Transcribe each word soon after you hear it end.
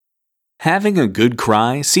Having a good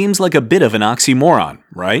cry seems like a bit of an oxymoron,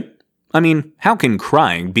 right? I mean, how can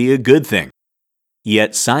crying be a good thing?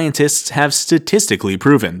 Yet scientists have statistically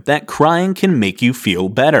proven that crying can make you feel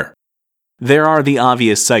better. There are the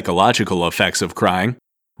obvious psychological effects of crying.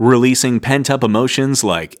 Releasing pent-up emotions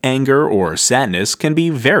like anger or sadness can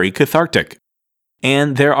be very cathartic.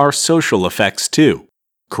 And there are social effects too.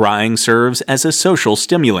 Crying serves as a social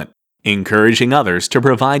stimulant, encouraging others to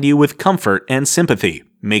provide you with comfort and sympathy,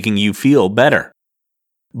 making you feel better.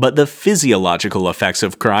 But the physiological effects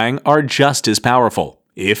of crying are just as powerful,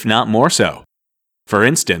 if not more so. For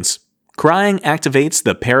instance, crying activates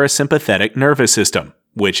the parasympathetic nervous system,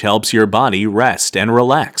 which helps your body rest and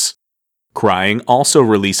relax. Crying also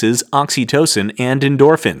releases oxytocin and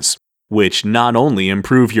endorphins, which not only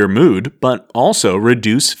improve your mood but also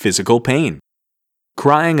reduce physical pain.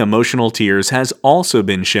 Crying emotional tears has also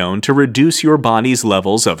been shown to reduce your body's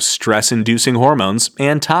levels of stress-inducing hormones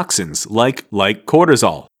and toxins like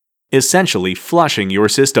cortisol, essentially flushing your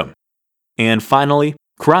system. And finally,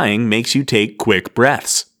 crying makes you take quick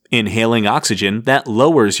breaths, inhaling oxygen that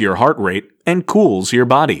lowers your heart rate and cools your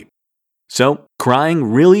body. So, crying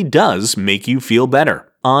really does make you feel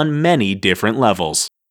better on many different levels.